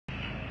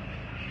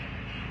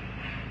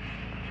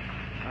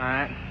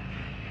Alright.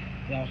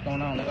 See what's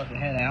going on. Let's look the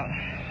head out.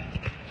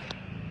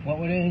 What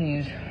we're doing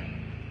is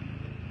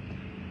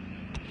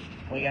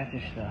we got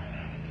this stuff.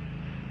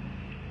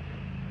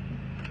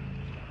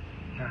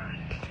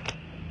 Alright.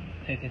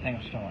 See if this thing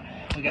will start.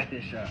 We got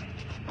this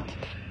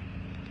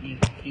you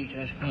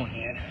just come on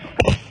here.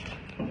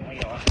 There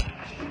we are.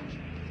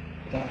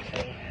 Let's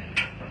see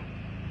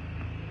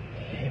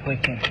if we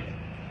can.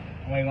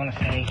 We want to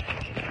see.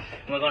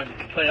 We're going to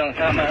put it on the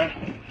combine.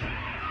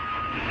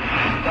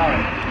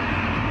 Start.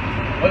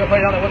 We're gonna put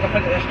it on. We're gonna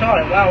put it.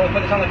 Start. Well, we'll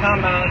put this on the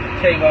combine.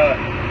 See, we're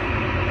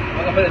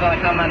gonna put this on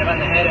the combine to run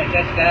the header and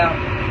test it out.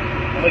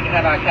 And we can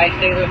have our case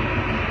dealer.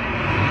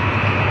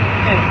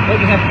 And we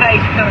can have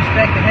case come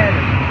inspect the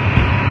header.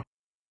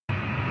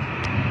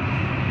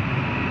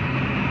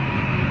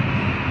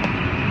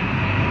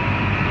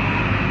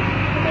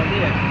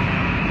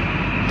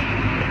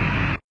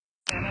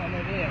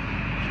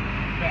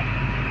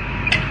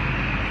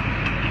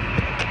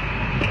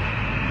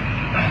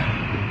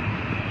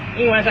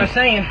 Anyway, as I was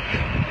saying,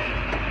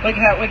 we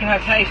can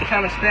have Case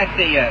come inspect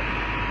the header.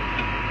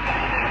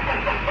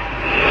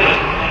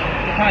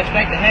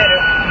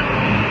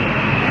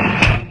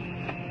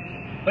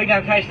 We can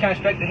have Case come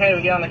inspect the header.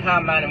 We get on the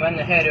combine and run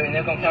the header, and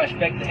they're gonna come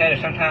inspect the header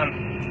sometime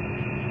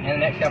in the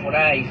next couple of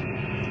days.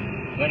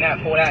 We're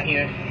not pulled out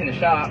here in the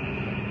shop.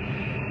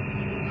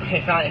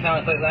 They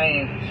finally put it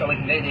in so we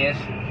can do this.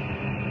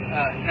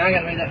 Now I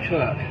got to read that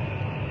truck.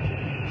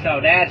 So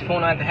Dad's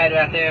pulling out the header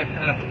out there.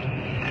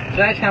 So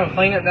that's kind of a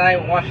cleanup day.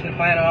 We're washing the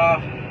planter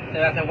off.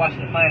 They're out there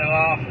washing the planter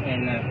off,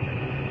 and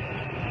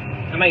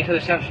I make sure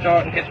the stuff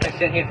starts because it's been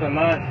sitting here for a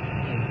month.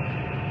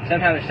 And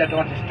sometimes the stuff don't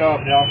want to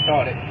start, but it all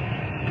started.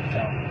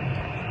 So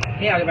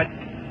yeah, I'll go back.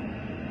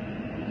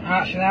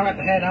 Alright, so now I got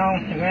the head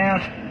on the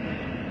ground.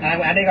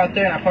 I did go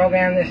through and I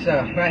programmed this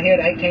right here,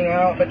 the 18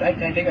 roll. Put the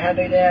 18, figure how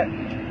to do that.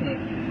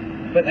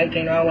 Put the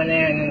 18 roll in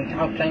there, and then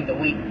I'll change the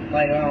wheat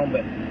later on.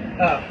 But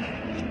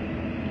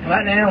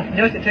right now,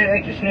 just the 2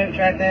 extra snoops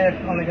right there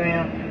on the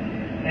ground.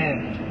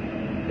 And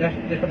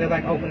just what they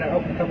like, open a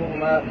couple of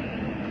them up.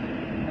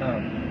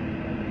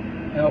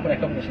 I open a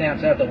couple of the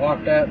snouts up, they're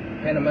locked up,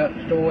 pin them up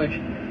for storage,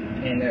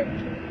 and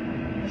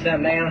set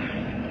them down.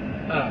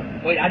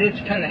 I did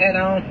turn the head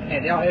on,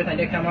 and everything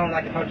did come on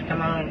like it's supposed to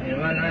come on and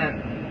run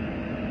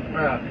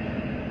right.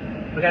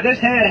 Because this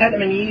head hadn't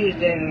been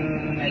used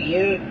in a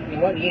year. It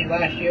wasn't used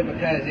last year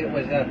because it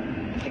was the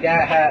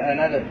guy had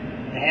another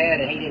head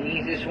and he didn't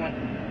use this one.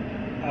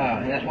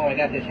 And that's why we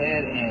got this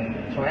head, and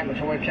so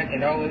we're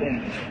checking it over,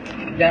 and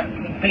that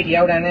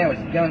PTO down there was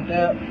gunked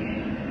up.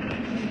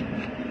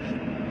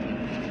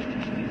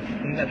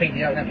 And that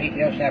PTO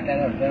shaft down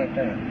there was gunked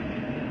up.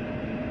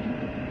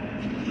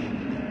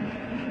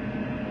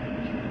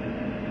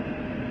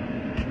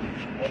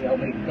 Maybe I'll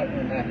be putting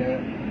it back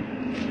up.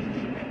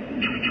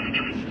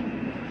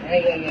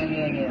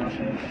 Yeah.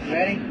 Awesome. You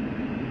ready?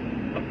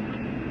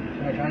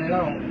 So we're turning it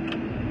on.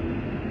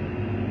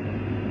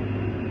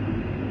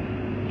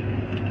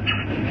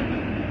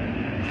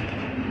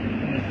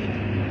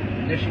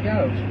 There she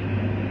goes.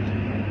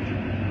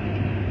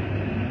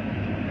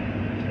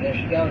 There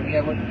she goes.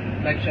 Yeah, we'll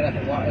make sure that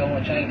the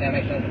oil change now,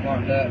 make sure that it's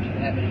marked up, so it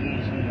hasn't been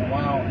used in a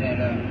while. And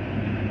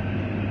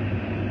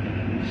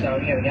so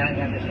yeah, the guy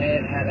got this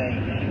head,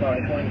 he bought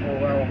a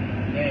 24 roll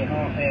Gary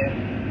Hall head,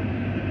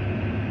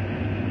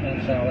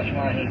 and so that's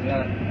why he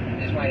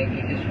didn't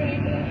get this one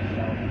anymore.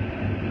 So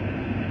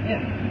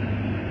yeah.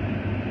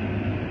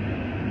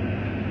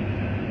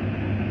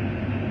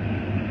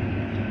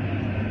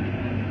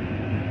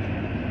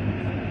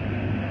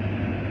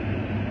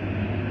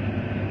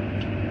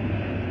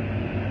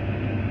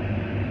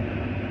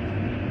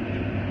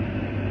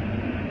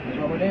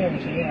 We're doing,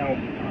 so you know,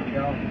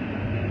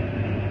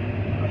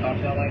 I'll talk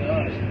to y'all later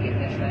on, just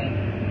getting this thing.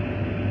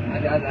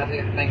 I got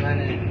the thing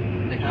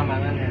running, the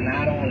combine running and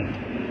idle, and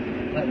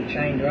let the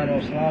chain run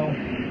real slow,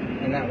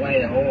 and that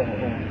way the oil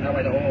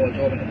will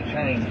absorb into the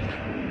chain.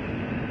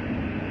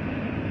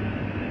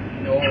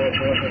 The oil will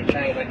absorb into the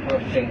chain like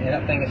supposed to, and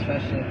that thing is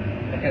fussing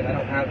because I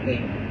don't have the,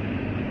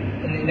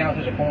 and you know,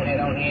 there's a corn head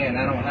on here, and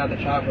I don't have the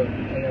chopper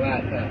in the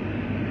right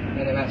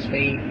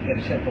speed,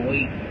 it's set for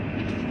wheat.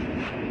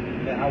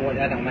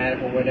 That don't matter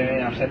what we're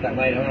doing. I'll set that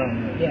later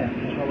on. But yeah,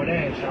 that's what we're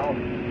doing. So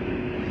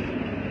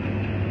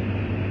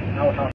I will talk.